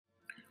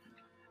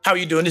How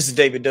you doing? This is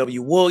David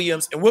W.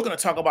 Williams, and we're going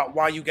to talk about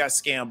why you got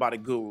scammed by the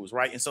gurus,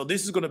 right? And so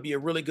this is going to be a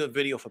really good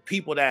video for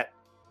people that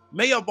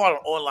may have bought an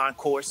online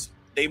course.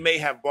 They may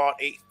have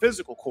bought a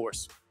physical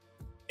course,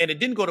 and it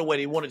didn't go the way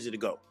they wanted it to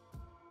go.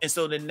 And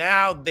so then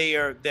now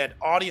they're that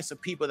audience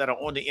of people that are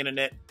on the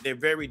internet. They're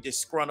very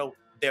disgruntled.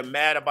 They're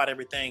mad about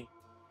everything.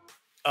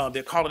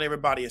 They're calling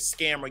everybody a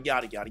scammer,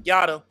 yada, yada,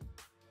 yada.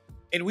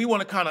 And we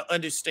want to kind of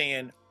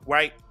understand,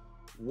 right,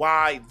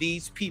 why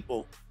these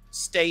people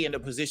stay in the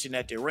position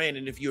that they're in.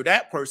 And if you're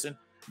that person,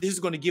 this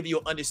is going to give you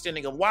an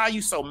understanding of why are you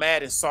so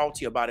mad and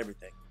salty about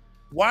everything?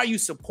 Why are you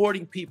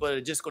supporting people that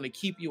are just going to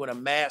keep you in a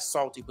mad,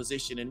 salty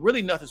position? And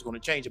really nothing's going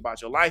to change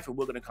about your life. And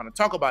we're going to kind of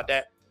talk about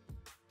that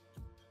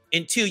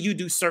until you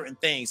do certain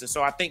things. And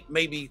so I think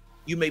maybe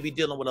you may be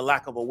dealing with a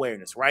lack of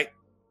awareness, right?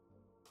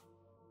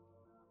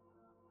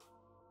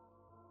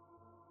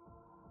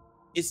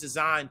 It's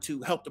designed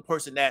to help the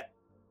person that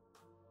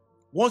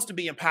wants to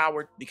be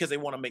empowered because they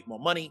want to make more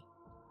money.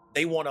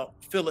 They want to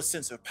feel a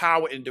sense of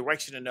power and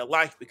direction in their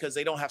life because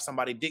they don't have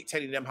somebody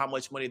dictating them how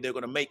much money they're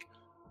going to make,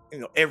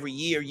 every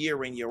year,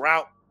 year in, year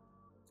out.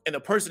 And the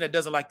person that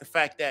doesn't like the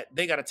fact that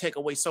they got to take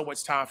away so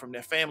much time from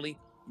their family,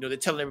 they're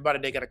telling everybody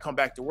they got to come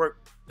back to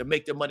work to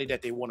make the money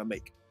that they want to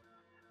make.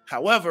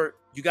 However,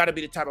 you got to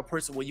be the type of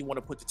person where you want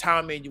to put the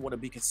time in, you want to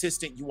be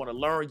consistent, you want to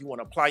learn, you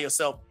want to apply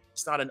yourself.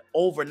 It's not an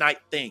overnight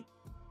thing.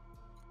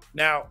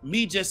 Now,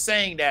 me just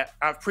saying that,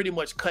 I've pretty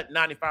much cut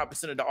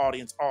 95% of the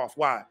audience off.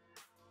 Why?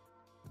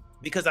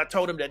 Because I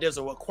told them that there's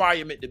a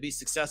requirement to be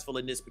successful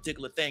in this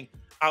particular thing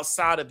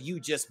outside of you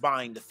just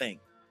buying the thing.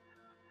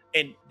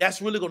 And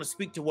that's really going to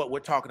speak to what we're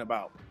talking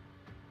about.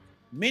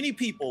 Many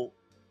people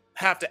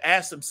have to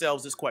ask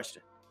themselves this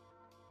question.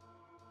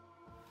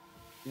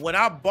 When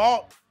I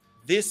bought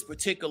this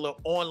particular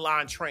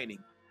online training,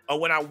 or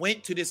when I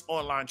went to this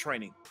online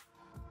training,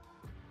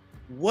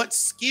 what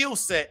skill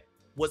set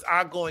was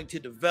I going to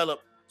develop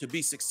to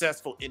be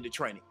successful in the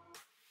training?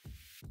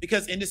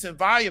 Because in this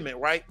environment,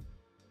 right,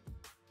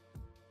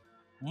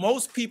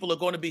 most people are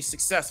going to be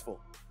successful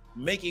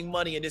making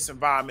money in this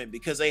environment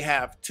because they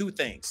have two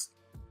things.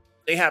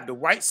 They have the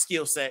right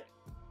skill set,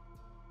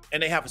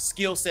 and they have a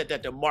skill set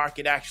that the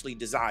market actually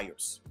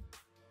desires.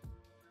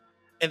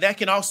 And that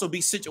can also be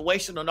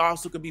situational and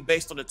also can be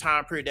based on the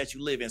time period that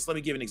you live in. So let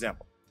me give you an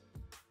example.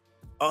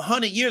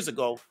 100 years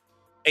ago,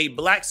 a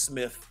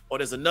blacksmith, or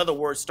there's another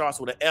word starts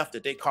with an F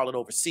that they call it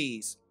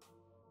overseas,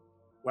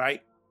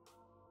 right?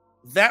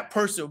 That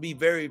person will be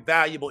very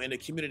valuable in the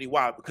community.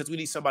 Why? Because we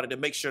need somebody to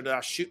make sure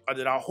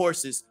that our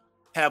horses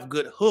have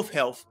good hoof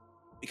health,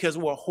 because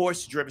we're a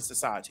horse-driven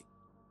society,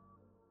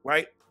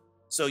 right?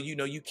 So,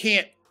 you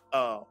can't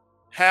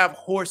have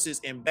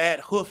horses in bad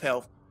hoof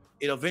health.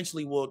 It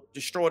eventually will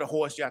destroy the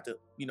horse. You have to,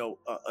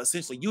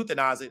 essentially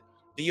euthanize it.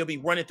 Then you'll be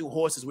running through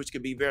horses, which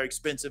can be very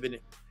expensive, and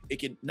it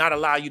can not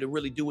allow you to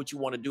really do what you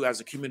want to do as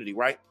a community,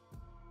 right?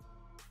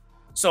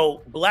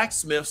 So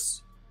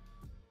blacksmiths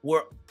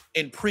were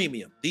in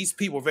premium. These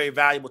people are very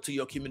valuable to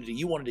your community.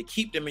 You wanted to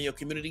keep them in your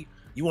community.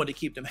 You wanted to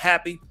keep them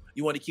happy.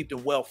 You want to keep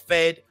them well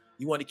fed.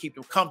 You want to keep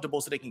them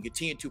comfortable so they can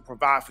continue to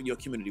provide for your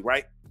community,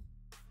 right?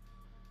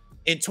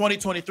 In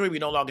 2023, we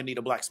no longer need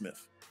a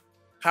blacksmith.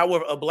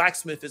 However, a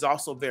blacksmith is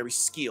also very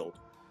skilled.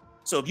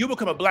 So if you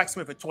become a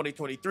blacksmith in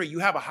 2023, you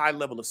have a high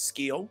level of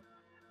skill,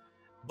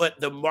 but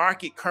the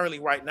market currently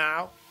right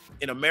now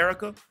in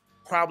America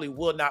probably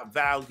will not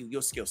value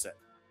your skill set,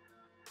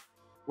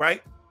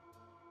 right?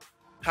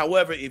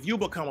 However, if you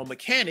become a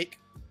mechanic,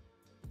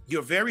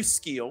 you're very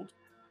skilled,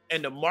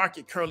 and the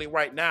market currently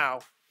right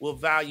now will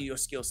value your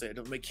skill set.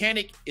 If a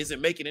mechanic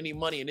isn't making any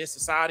money in this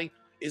society,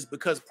 is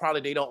because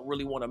probably they don't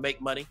really want to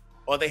make money,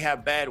 or they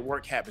have bad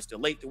work habits. They're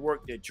late to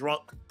work, they're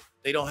drunk,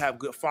 they don't have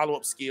good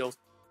follow-up skills,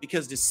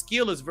 because the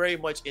skill is very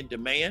much in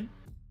demand,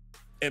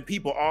 and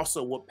people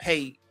also will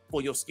pay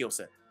for your skill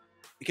set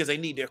because they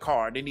need their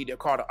car. They need their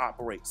car to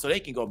operate so they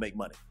can go make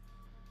money.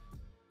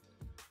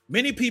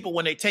 Many people,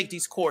 when they take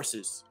these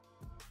courses,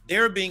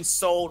 they're being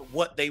sold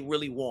what they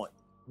really want.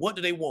 What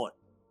do they want?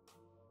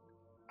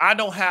 I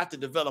don't have to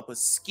develop a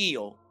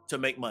skill to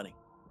make money.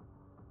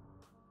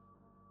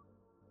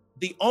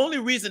 The only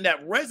reason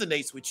that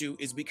resonates with you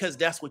is because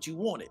that's what you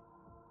wanted.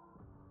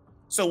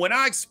 So when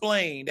I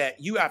explain that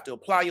you have to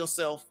apply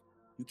yourself,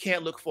 you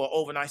can't look for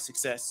overnight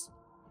success.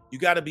 You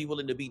got to be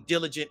willing to be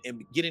diligent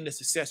in getting the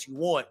success you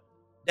want.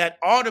 That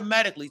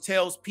automatically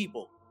tells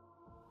people,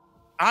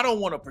 I don't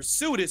want to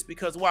pursue this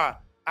because why?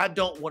 I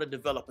don't want to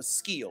develop a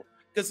skill.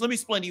 Because let me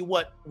explain to you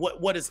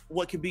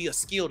what can be a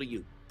skill to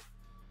you.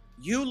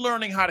 You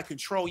learning how to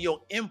control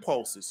your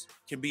impulses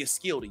can be a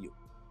skill to you.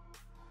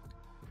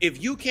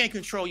 If you can't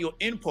control your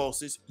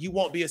impulses, you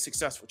won't be a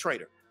successful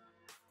trader.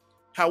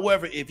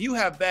 However, if you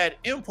have bad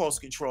impulse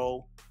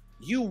control,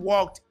 you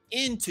walked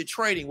into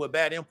trading with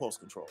bad impulse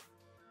control.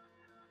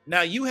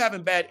 Now, you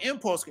having bad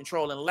impulse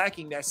control and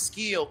lacking that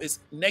skill is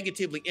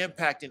negatively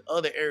impacting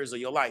other areas of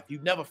your life.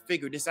 You've never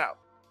figured this out.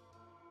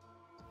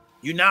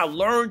 You now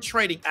learn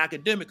trading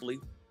academically,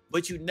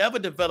 but you never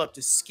developed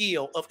the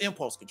skill of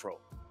impulse control.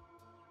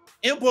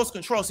 Impulse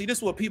control, see, this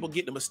is where people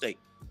get the mistake.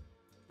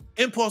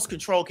 Impulse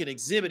control can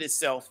exhibit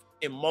itself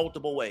in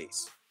multiple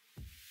ways.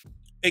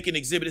 It can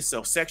exhibit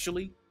itself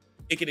sexually.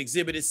 It can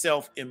exhibit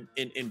itself in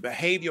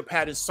behavior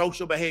patterns,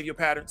 social behavior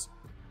patterns.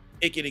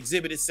 It can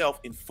exhibit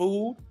itself in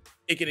food.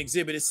 It can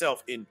exhibit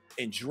itself in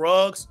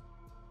drugs.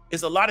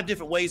 There's a lot of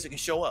different ways it can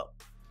show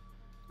up.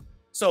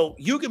 So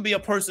you can be a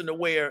person to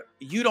where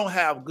you don't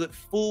have good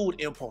food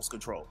impulse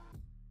control.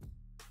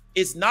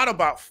 It's not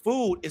about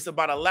food. It's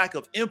about a lack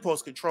of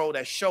impulse control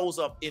that shows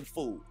up in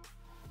food.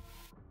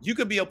 You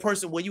could be a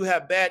person where you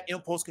have bad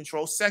impulse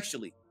control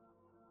sexually.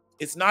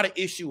 It's not an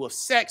issue of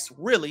sex,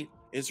 really.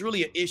 It's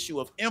really an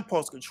issue of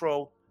impulse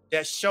control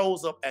that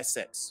shows up as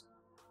sex.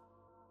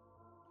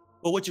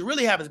 But what you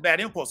really have is bad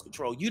impulse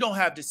control. You don't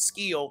have the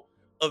skill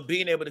of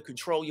being able to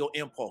control your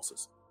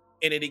impulses.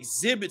 And it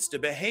exhibits, the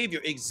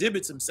behavior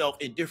exhibits himself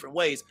in different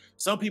ways.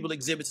 Some people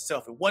exhibit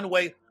itself in one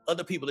way.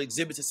 Other people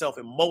exhibit itself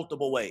in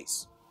multiple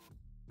ways.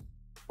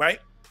 Right?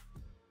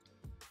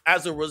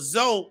 As a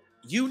result,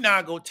 you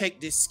now go take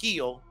this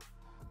skill,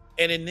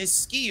 and in this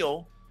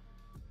skill,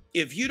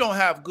 if you don't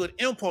have good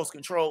impulse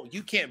control,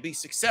 you can't be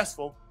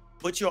successful,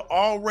 but you're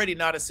already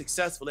not as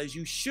successful as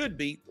you should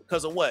be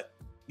because of what?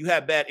 You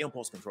have bad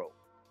impulse control.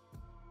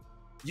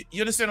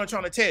 You understand what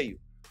I'm trying to tell you?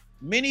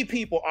 Many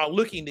people are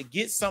looking to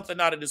get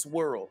something out of this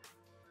world,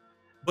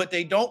 but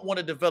they don't want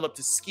to develop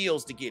the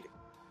skills to get it.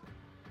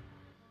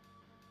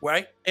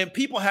 Right? And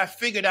people have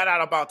figured that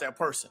out about that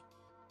person.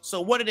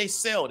 So what do they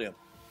sell them?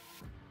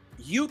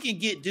 You can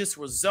get this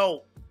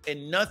result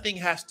and nothing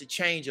has to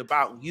change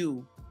about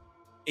you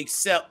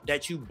except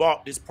that you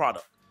bought this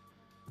product.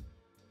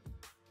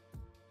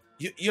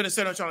 You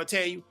understand what I'm trying to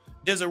tell you?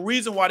 There's a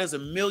reason why there's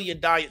 1 million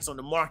diets on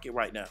the market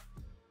right now.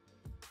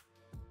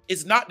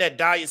 It's not that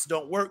diets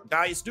don't work.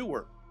 Diets do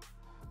work.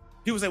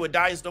 People say, well,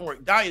 diets don't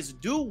work. Diets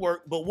do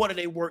work, but what do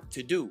they work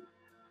to do?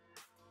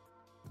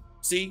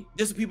 See,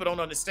 this is what people don't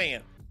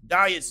understand.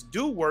 Diets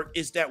do work.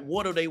 Is that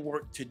what do they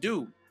work to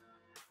do?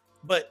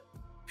 But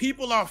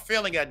people are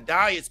failing at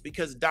diets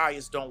because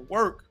diets don't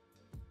work,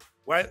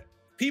 right?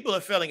 People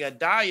are failing at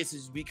diets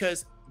is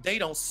because they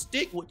don't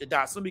stick with the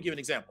diets. Let me give you an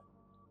example.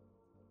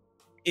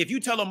 If you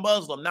tell a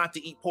Muslim not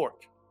to eat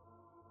pork,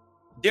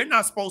 they're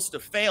not supposed to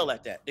fail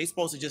at that. They're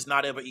supposed to just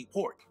not ever eat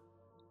pork.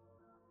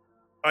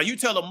 Or you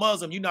tell a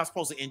Muslim you're not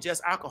supposed to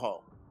ingest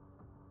alcohol.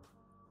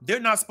 They're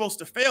not supposed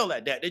to fail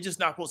at that. They're just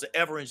not supposed to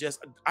ever ingest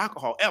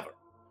alcohol, ever.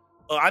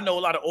 I know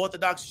a lot of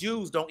Orthodox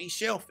Jews don't eat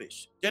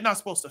shellfish. They're not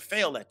supposed to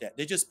fail at that.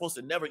 They're just supposed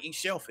to never eat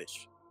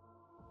shellfish.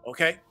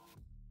 Okay?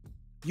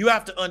 You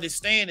have to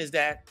understand is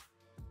that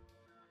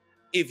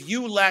if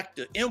you lack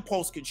the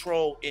impulse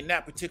control in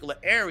that particular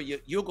area,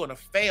 you're going to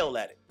fail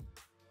at it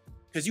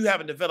because you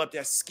haven't developed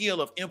that skill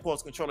of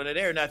impulse control in that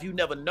area. Now, if you've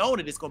never known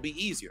it, it's going to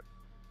be easier,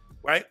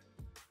 right?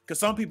 Because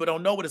some people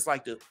don't know what it's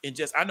like to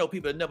ingest. I know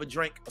people that never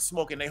drank or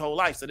smoke in their whole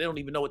life, so they don't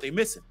even know what they're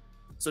missing.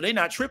 So they're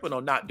not tripping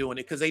on not doing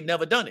it because they've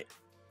never done it.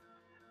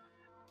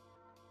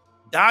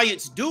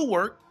 Diets do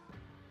work,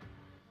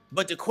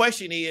 but the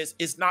question is,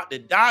 it's not the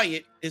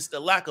diet, it's the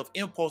lack of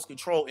impulse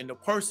control in the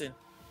person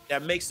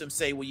that makes them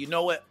say, well, you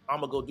know what? I'm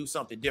going to go do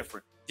something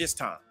different this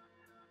time.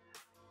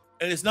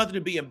 And it's nothing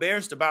to be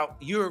embarrassed about.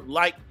 You're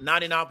like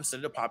 99%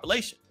 of the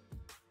population.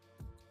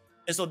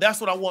 And so that's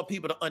what I want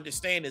people to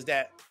understand is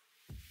that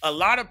a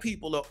lot of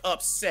people are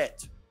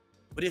upset.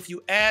 But if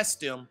you ask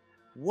them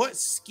what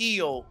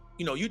skill,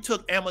 you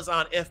took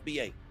Amazon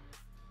FBA.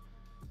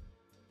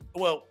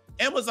 Well,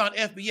 Amazon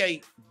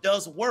FBA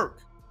does work.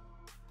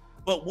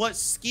 But what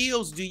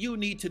skills do you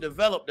need to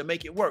develop to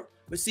make it work?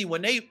 But see,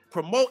 when they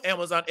promote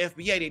Amazon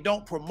FBA, they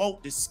don't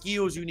promote the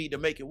skills you need to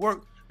make it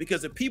work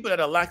because the people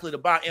that are likely to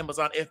buy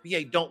Amazon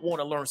FBA don't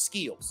want to learn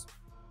skills.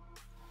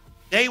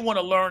 They want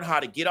to learn how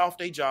to get off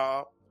their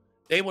job.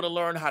 They want to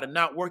learn how to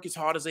not work as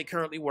hard as they're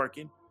currently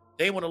working.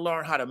 They want to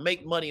learn how to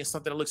make money in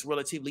something that looks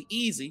relatively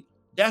easy.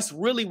 That's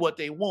really what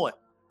they want.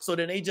 So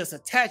then they just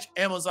attach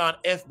Amazon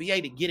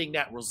FBA to getting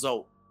that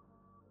result.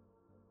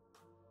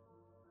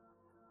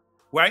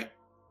 Right?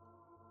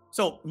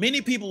 So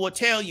many people will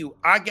tell you,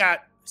 I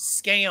got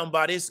scammed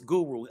by this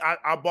guru.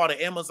 I bought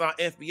an Amazon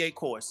FBA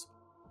course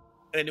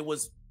and it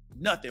was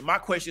nothing. My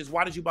question is,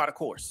 why did you buy the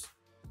course?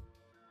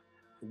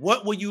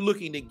 What were you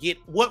looking to get?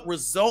 What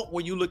result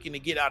were you looking to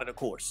get out of the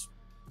course?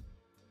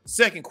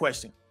 Second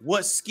question,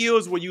 what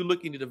skills were you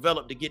looking to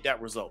develop to get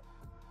that result?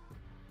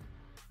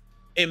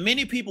 And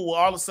many people will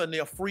all of a sudden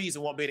they'll freeze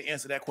and won't be able to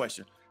answer that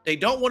question. They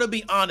don't want to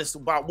be honest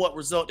about what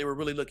result they were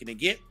really looking to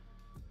get.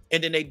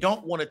 And then they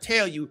don't want to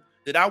tell you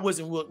that I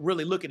wasn't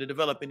really looking to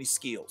develop any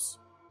skills,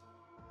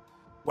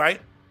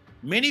 right?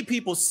 Many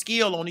people's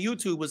skill on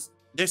YouTube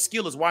their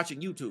skill is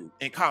watching YouTube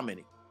and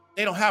commenting.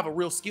 They don't have a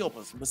real skill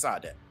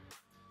beside that.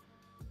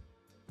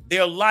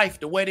 Their life,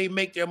 the way they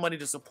make their money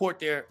to support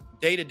their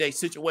day-to-day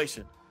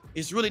situation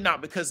is really not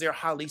because they're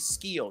highly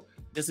skilled.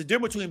 There's a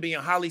difference between being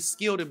highly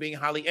skilled and being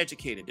highly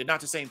educated. They're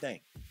not the same thing.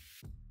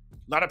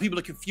 A lot of people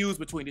are confused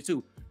between the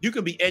two. You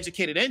can be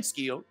educated and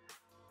skilled,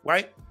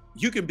 right?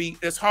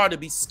 It's hard to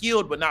be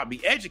skilled but not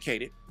be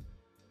educated,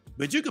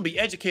 but you can be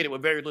educated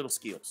with very little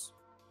skills.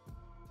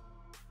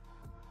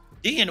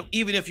 Then,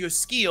 even if you're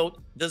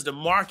skilled, does the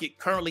market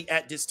currently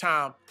at this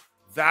time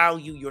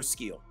value your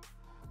skill?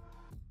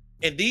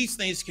 And these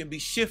things can be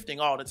shifting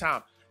all the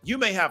time. You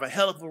may have a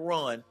hell of a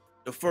run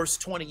the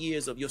first 20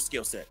 years of your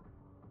skill set.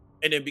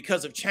 And then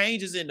because of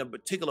changes in the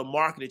particular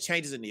market, and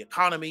changes in the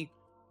economy,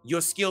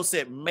 your skill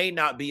set may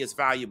not be as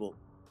valuable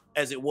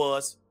as it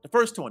was the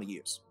first 20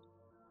 years.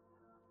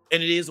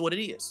 And it is what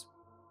it is.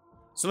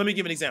 So let me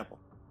give an example.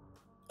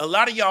 A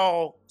lot of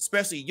y'all,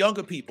 especially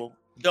younger people,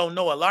 don't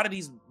know a lot of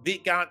these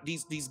big guys,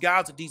 these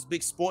guys with these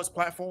big sports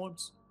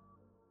platforms,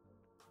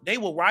 they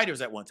were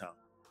writers at one time.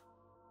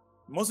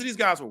 Most of these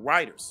guys were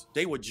writers.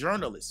 They were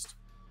journalists.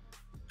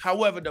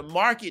 However, the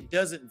market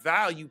doesn't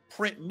value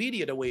print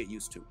media the way it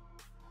used to.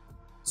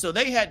 So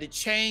they had to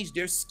change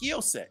their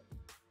skill set.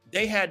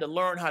 They had to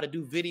learn how to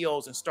do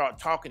videos and start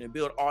talking and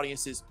build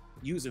audiences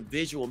using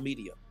visual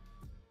media.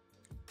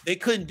 They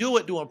couldn't do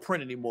it doing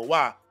print anymore.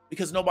 Why?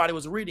 Because nobody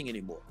was reading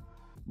anymore.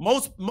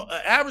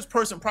 Average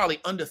person probably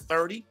under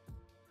 30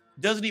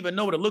 doesn't even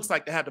know what it looks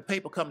like to have the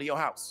paper come to your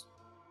house.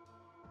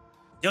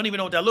 They don't even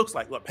know what that looks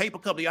like. What, paper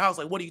come to your house?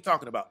 Like, what are you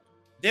talking about?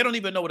 They don't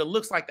even know what it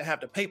looks like to have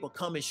the paper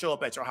come and show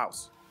up at your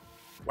house,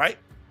 right?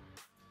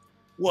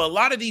 Well, a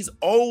lot of these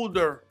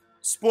older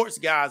sports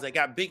guys that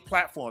got big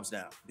platforms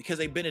now because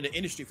they've been in the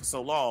industry for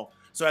so long.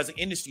 So as an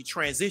industry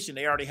transition,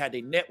 they already had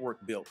their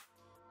network built.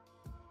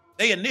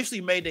 They initially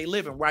made their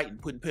living writing,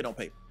 putting pen on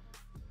paper.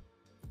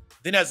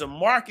 Then as the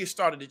market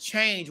started to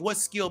change, what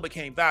skill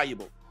became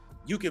valuable?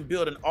 You can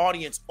build an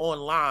audience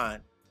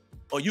online,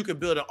 or you can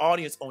build an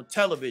audience on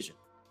television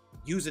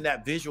using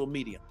that visual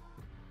medium.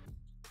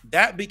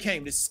 That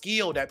became the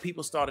skill that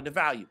people started to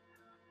value.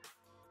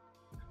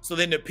 So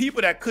then the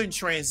people that couldn't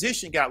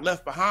transition got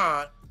left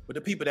behind, but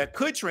the people that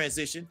could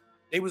transition,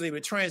 they was able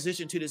to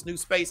transition to this new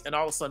space and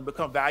all of a sudden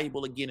become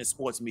valuable again in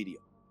sports media.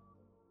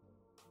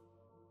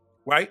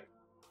 Right?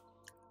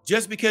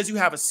 Just because you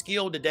have a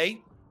skill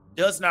today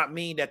does not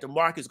mean that the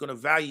market is going to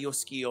value your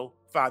skill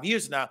 5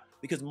 years from now,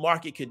 because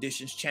market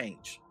conditions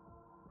change.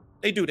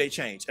 They do, they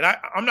change. And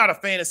I'm not a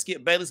fan of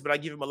Skip Bayless, but I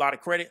give him a lot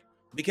of credit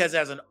because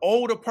as an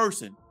older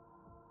person,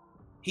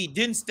 he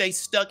didn't stay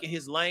stuck in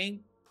his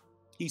lane.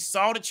 He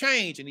saw the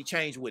change and he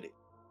changed with it.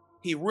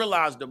 He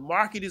realized the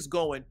market is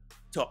going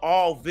to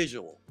all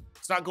visual.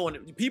 It's not going to,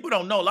 people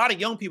don't know, a lot of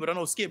young people don't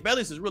know Skip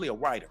Bayless is really a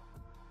writer.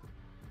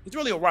 He's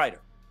really a writer.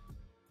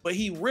 But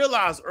he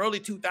realized early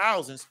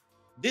 2000s,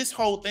 this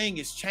whole thing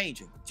is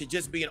changing to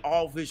just being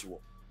all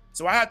visual.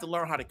 So I had to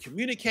learn how to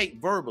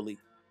communicate verbally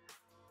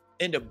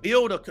and to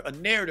build a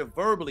narrative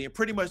verbally and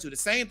pretty much do the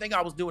same thing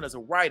I was doing as a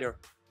writer,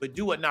 but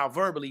do it now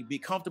verbally, be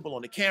comfortable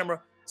on the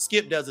camera.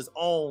 Skip does his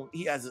own.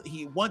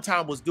 He one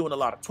time was doing a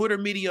lot of Twitter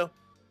media.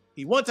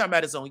 He one time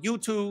had his own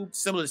YouTube,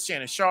 similar to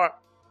Shannon Sharp.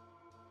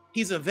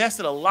 He's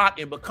invested a lot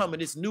in becoming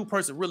this new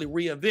person, really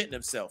reinventing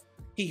himself.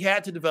 He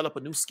had to develop a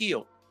new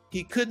skill.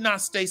 He could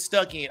not stay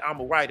stuck in, I'm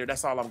a writer,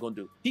 that's all I'm going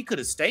to do. He could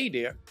have stayed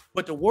there,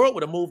 but the world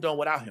would have moved on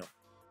without him.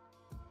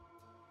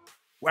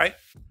 Right?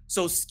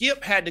 So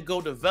Skip had to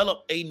go develop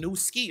a new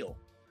skill.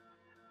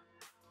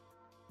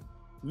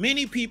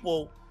 Many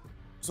people,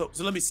 so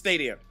let me stay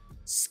there.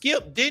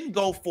 Skip didn't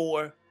go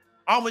for,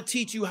 I'm going to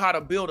teach you how to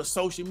build a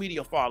social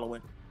media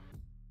following,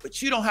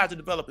 but you don't have to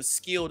develop a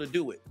skill to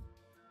do it.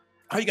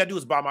 All you got to do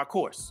is buy my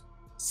course.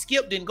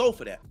 Skip didn't go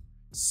for that.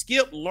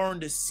 Skip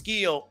learned the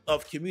skill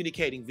of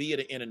communicating via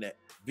the internet,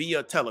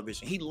 via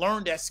television. He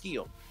learned that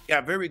skill,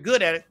 got very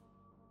good at it.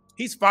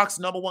 He's Fox's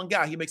 #1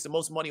 guy. He makes the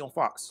most money on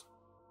Fox.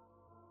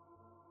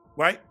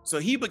 Right? So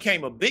he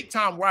became a big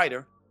time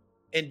writer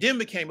and then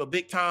became a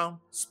big time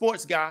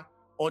sports guy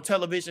on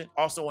television,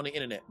 also on the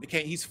internet.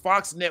 He's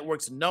Fox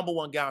Network's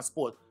 #1 guy in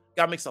sports.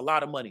 Guy makes a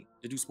lot of money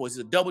to do sports.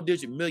 He's a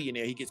double-digit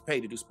millionaire. He gets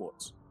paid to do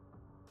sports.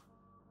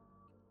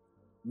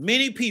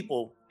 Many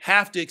people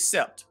have to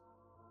accept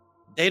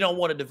they don't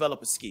want to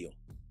develop a skill.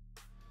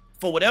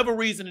 For whatever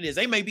reason it is,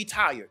 they may be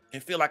tired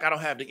and feel like I don't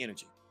have the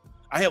energy.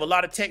 I have a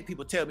lot of tech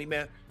people tell me,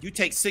 man, you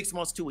take 6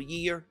 months to a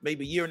year,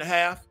 maybe a year and a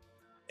half,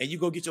 and you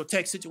go get your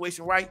tech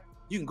situation right,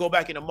 you can go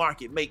back in the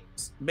market, make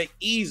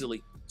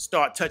easily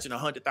start touching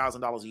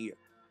 $100,000 a year.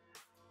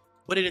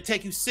 But it'll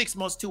take you 6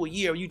 months to a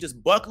year, you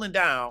just buckling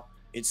down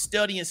and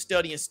studying,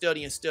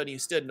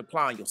 and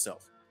applying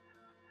yourself.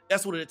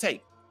 That's what it'll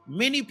take.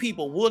 Many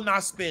people will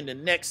not spend the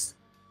next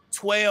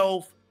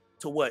 12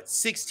 to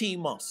 16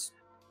 months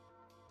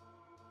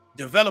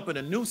developing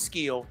a new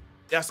skill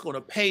that's going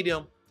to pay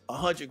them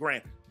 100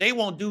 grand. They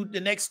won't do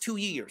the next 2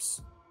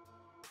 years.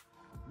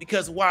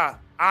 Because why?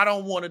 I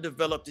don't want to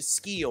develop the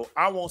skill.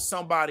 I want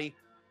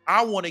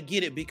to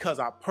get it because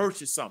I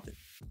purchased something.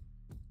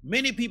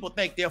 Many people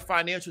think their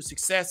financial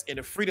success and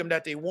the freedom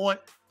that they want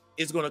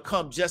is going to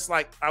come just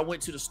like I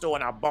went to the store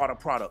and I bought a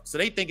product. So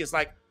they think it's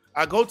like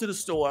I go to the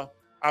store,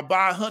 I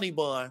buy a honey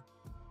bun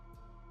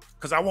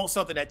because I want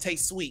something that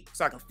tastes sweet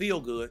so I can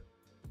feel good.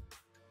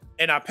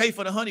 And I pay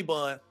for the honey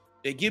bun.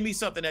 They give me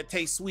something that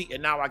tastes sweet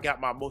and now I got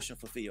my emotion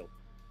fulfilled.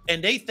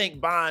 And they think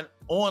buying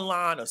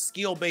online or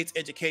skill-based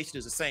education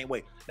is the same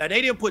way. Now, they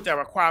didn't put that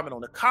requirement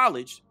on the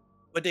college,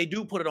 but they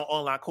do put it on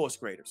online course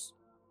creators.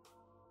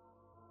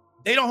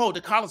 They don't hold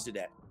the college to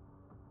that,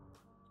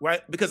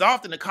 right? Because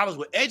often the college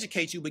will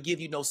educate you but give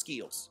you no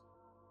skills.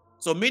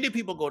 So many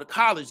people go to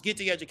college, get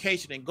the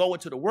education, and go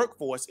into the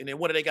workforce, and then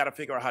what do they got to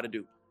figure out how to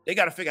do? They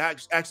got to figure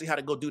out actually how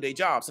to go do their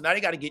job. So now they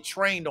got to get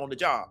trained on the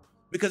job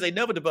because they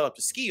never developed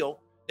a skill.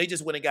 They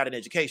just went and got an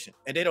education,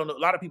 and they don't know. A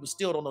lot of people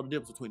still don't know the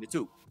difference between the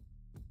two.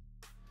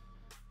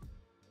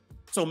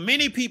 So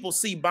many people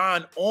see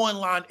buying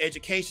online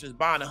education as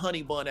buying a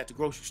honey bun at the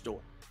grocery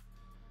store.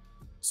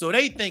 So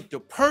they think the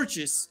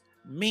purchase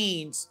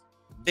means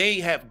they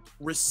have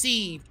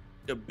received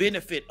the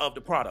benefit of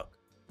the product.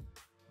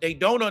 They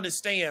don't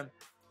understand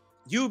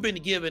you've been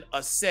given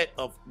a set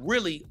of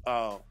really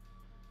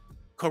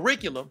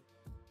curriculum,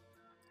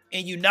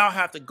 and you now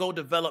have to go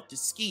develop the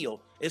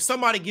skill. If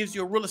somebody gives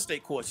you a real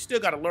estate course, you still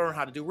got to learn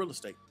how to do real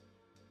estate.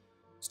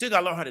 Still got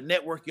to learn how to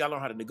network. You got to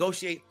learn how to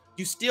negotiate.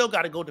 You still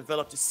got to go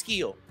develop the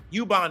skill.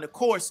 You buying the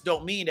course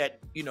don't mean that,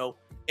 you know,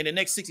 in the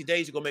next 60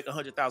 days, you're going to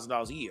make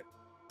 $100,000 a year.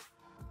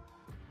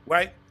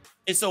 Right?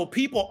 And so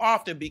people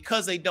often,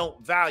 because they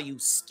don't value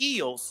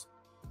skills,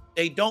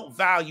 they don't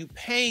value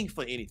paying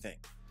for anything.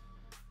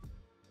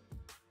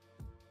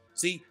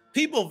 See,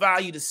 people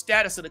value the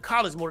status of the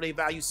college more than they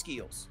value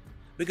skills.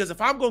 Because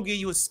if I'm going to give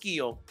you a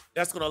skill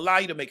that's going to allow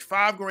you to make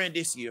 $5 grand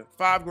this year,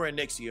 $5 grand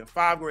next year,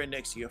 $5 grand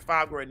next year,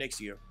 $5 grand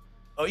next year,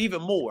 or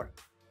even more,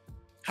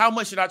 how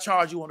much should I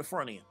charge you on the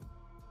front end?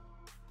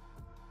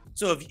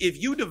 So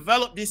if you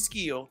develop this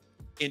skill,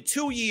 in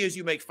 2 years,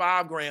 you make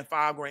 $5 grand,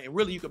 and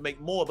really you could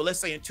make more, but let's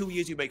say in 2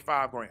 years, you make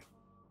 $5 grand.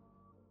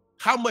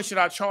 How much should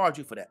I charge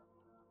you for that?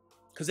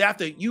 Because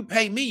after you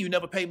pay me, you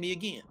never pay me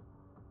again.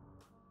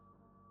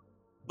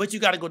 But you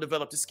got to go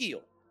develop the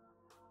skill.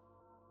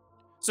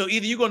 So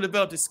either you're going to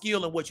develop the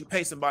skill in what you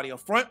pay somebody up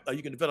front, or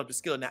you can develop the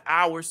skill in the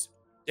hours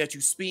that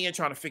you spend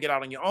trying to figure it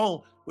out on your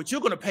own. But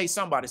you're going to pay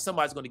somebody.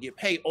 Somebody's going to get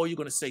paid, or you're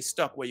going to stay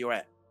stuck where you're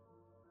at.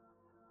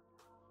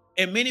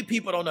 And many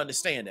people don't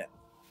understand that.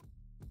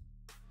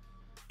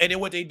 And then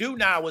what they do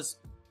now is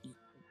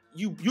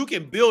you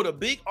can build a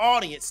big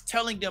audience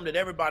telling them that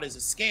everybody's a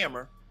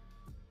scammer.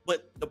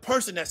 But the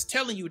person that's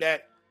telling you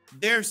that,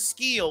 their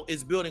skill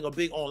is building a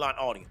big online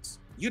audience.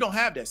 You don't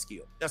have that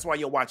skill. That's why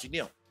you're watching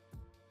them.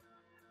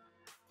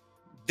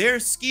 They're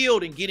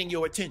skilled in getting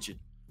your attention.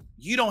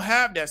 You don't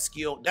have that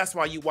skill. That's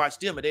why you watch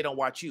them and they don't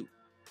watch you.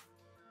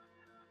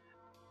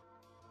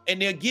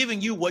 And they're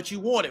giving you what you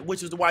wanted,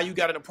 which is why you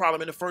got in a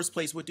problem in the first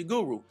place with the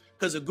guru,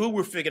 because the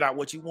guru figured out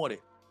what you wanted.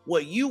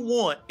 What you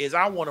want is,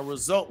 I want a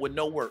result with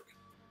no work.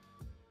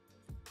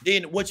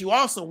 Then what you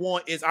also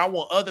want is, I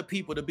want other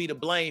people to be to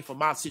blame for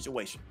my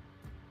situation.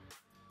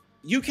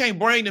 You can't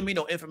bring to me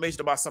no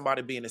information about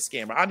somebody being a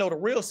scammer. I know the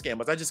real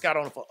scammers. I just got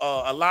on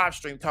a live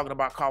stream talking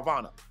about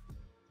Carvana.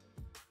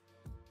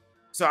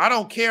 So I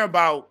don't care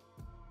about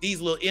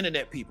these little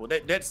internet people.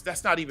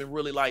 That's not even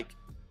really like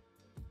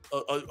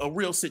a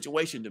real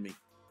situation to me.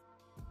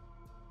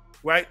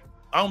 Right?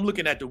 I'm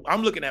looking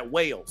at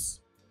whales.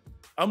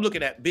 I'm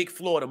looking at big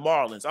Florida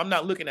Marlins. I'm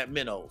not looking at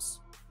minnows.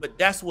 But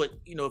that's what,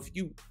 you know, if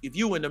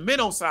you in the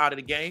minnow side of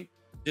the game,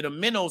 then the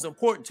minnow's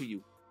important to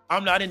you.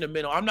 I'm not in the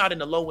minnow. I'm not in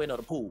the low end of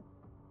the pool.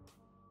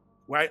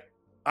 Right?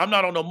 I'm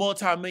not on the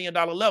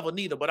multi-million-dollar level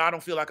neither, but I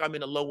don't feel like I'm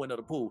in the low end of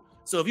the pool.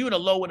 So if you're in the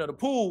low end of the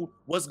pool,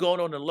 what's going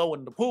on in the low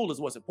end of the pool is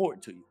what's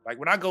important to you. Like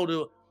when I go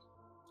to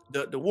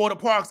the water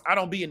parks, I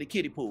don't be in the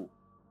kiddie pool.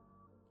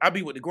 I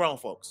be with the grown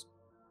folks.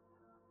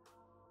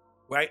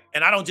 Right?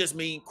 And I don't just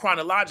mean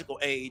chronological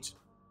age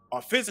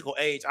or physical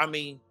age. I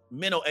mean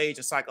mental age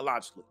and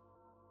psychologically.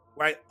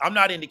 Right? I'm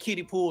not in the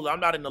kiddie pool. I'm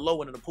not in the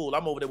low end of the pool.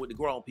 I'm over there with the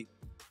grown people.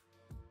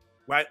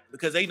 Right?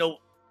 Because they know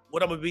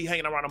what I'm going to be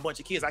hanging around a bunch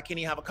of kids. I can't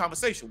even have a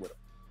conversation with them.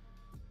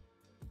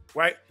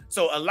 Right?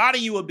 So a lot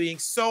of you are being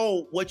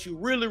sold what you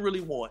really,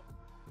 really want,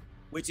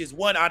 which is,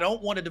 one, I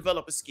don't want to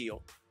develop a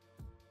skill.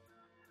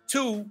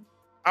 Two,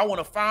 I want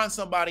to find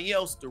somebody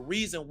else the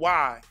reason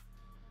why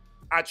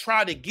I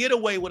tried to get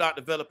away without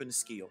developing the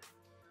skill.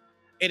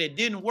 And it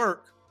didn't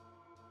work.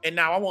 And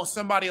now I want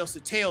somebody else to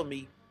tell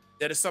me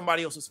that it's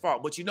somebody else's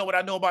fault. But you know what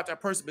I know about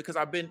that person? Because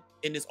I've been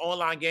in this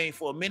online game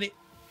for a minute.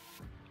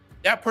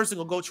 That person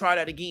will go try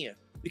that again.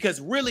 Because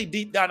really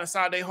deep down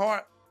inside their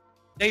heart,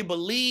 they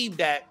believe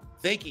that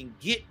they can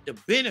get the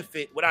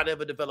benefit without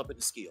ever developing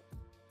the skill.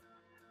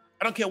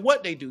 I don't care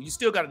what they do. You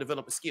still got to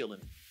develop a skill in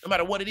it, no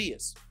matter what it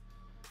is.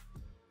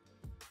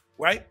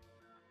 Right?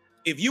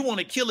 If you want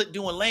to kill it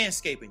doing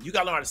landscaping, you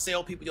got to learn how to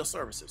sell people your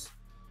services.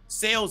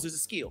 Sales is a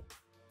skill.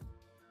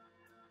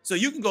 So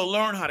you can go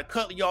learn how to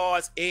cut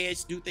yards,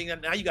 edge, do things.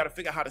 Now you got to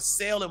figure out how to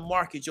sell and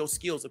market your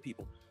skills to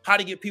people. How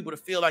to get people to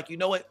feel like, you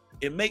know what?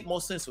 It make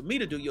more sense for me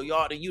to do your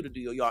yard than you to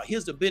do your yard.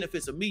 Here's the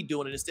benefits of me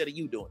doing it instead of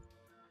you doing it.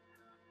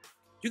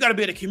 You got to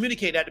be able to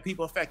communicate that to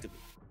people effectively.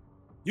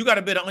 You got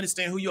to be able to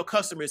understand who your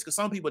customer is, because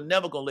some people are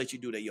never going to let you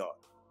do their yard.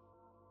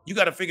 You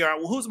got to figure out,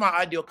 well, who's my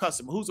ideal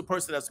customer? Who's the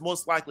person that's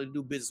most likely to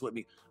do business with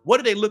me? What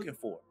are they looking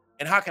for?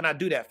 And how can I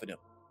do that for them?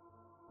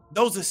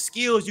 Those are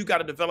skills you got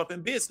to develop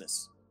in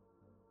business.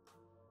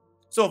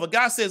 So if a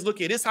guy says, look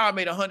here, this is how I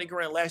made $100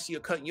 grand last year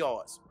cutting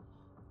yards.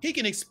 He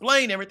can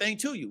explain everything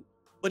to you.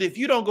 But if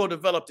you don't go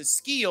develop the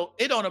skill,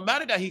 it don't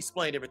matter that he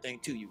explained everything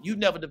to you. You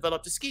never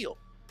developed the skill.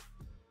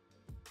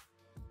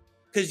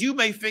 Because you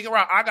may figure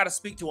out, I got to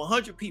speak to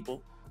 100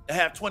 people to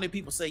have 20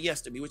 people say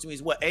yes to me, which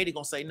means what? 80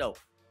 going to say no.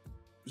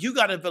 You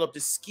got to develop the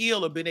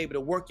skill of being able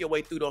to work your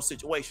way through those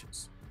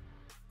situations.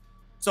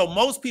 So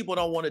most people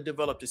don't want to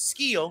develop the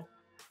skill.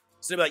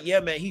 So they're like, yeah,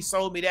 man, he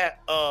sold me that,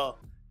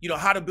 you know,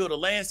 how to build a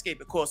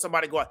landscape. Of course,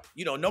 somebody go,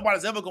 you know,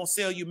 nobody's ever going to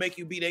sell you, make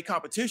you be their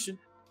competition.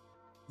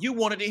 You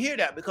wanted to hear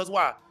that because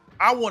why?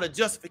 I want a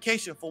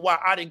justification for why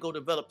I didn't go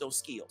develop those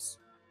skills.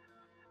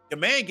 The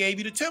man gave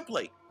you the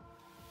template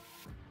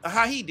of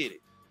how he did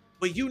it.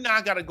 But you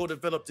now got to go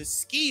develop the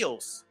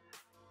skills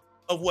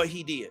of what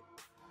he did.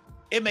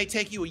 It may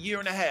take you a year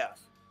and a half.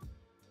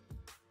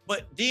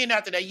 But then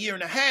after that year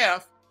and a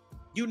half,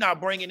 you're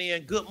not bringing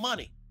in good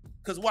money.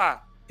 Because why?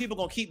 People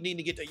going to keep needing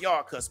to get their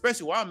yard cut,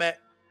 especially where I'm at.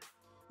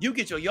 You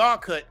get your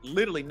yard cut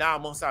literally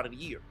 9 months out of the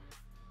year.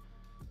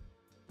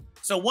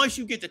 So once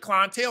you get the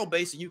clientele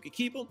base and you can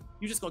keep them,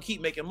 you're just going to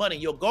keep making money.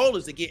 Your goal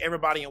is to get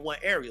everybody in one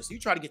area. So you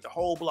try to get the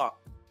whole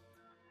block.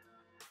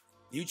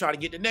 You try to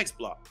get the next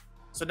block.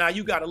 So now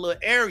you got a little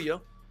area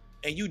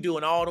and you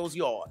doing all those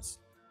yards,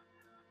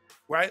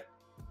 right?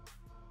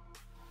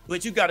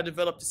 But you got to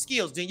develop the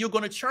skills. Then you're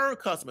going to churn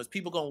customers.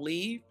 People going to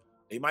leave.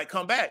 They might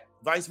come back,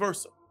 vice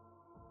versa,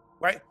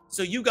 right?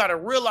 So you got to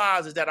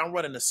realize is that I'm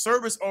running a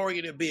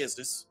service-oriented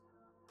business.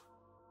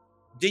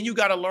 Then you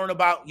got to learn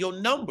about your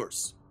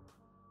numbers.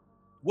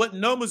 What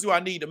numbers do I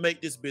need to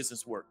make this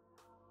business work?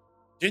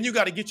 Then you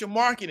got to get your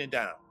marketing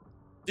down.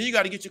 Then you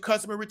got to get your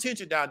customer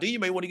retention down. Then you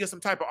may want to get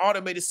some type of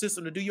automated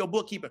system to do your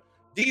bookkeeping.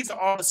 These are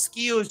all the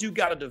skills you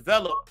got to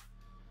develop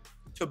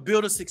to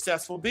build a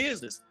successful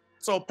business.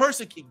 So a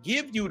person can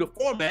give you the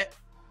format.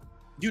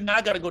 You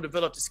now got to go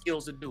develop the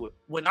skills to do it.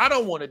 When I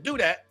don't want to do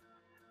that,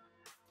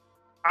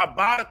 I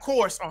buy the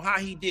course on how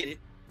he did it.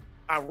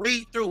 I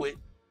read through it.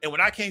 And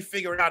when I can't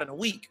figure it out in a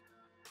week,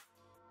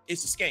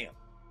 it's a scam.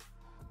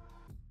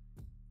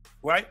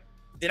 Right?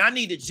 Then I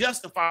need to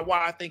justify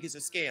why I think it's a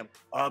scam.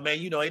 Oh,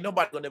 man, you know, ain't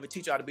nobody going to ever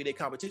teach you how to be their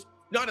competition.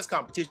 No, it's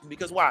competition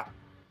because why?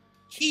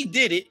 He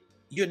did it.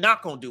 You're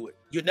not going to do it.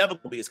 You're never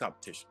going to be his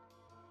competition.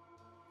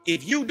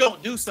 If you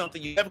don't do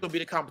something, you're never going to be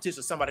the competition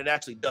of somebody that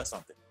actually does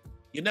something.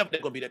 You're never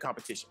going to be the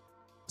competition.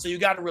 So you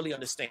got to really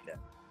understand that.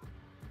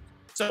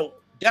 So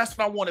that's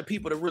what I wanted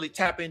people to really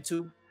tap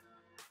into.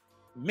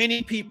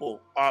 Many people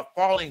are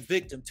falling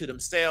victim to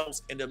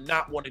themselves and them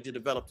not wanting to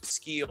develop the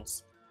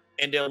skills.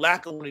 And their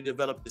lack of wanting to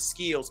develop the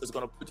skills is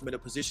going to put them in a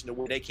position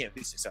where they can't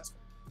be successful.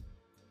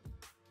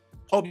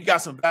 Hope you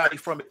got some value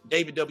from it.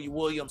 David W.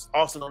 Williams,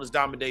 also known as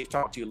Diamond Dave.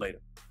 Talk to you later.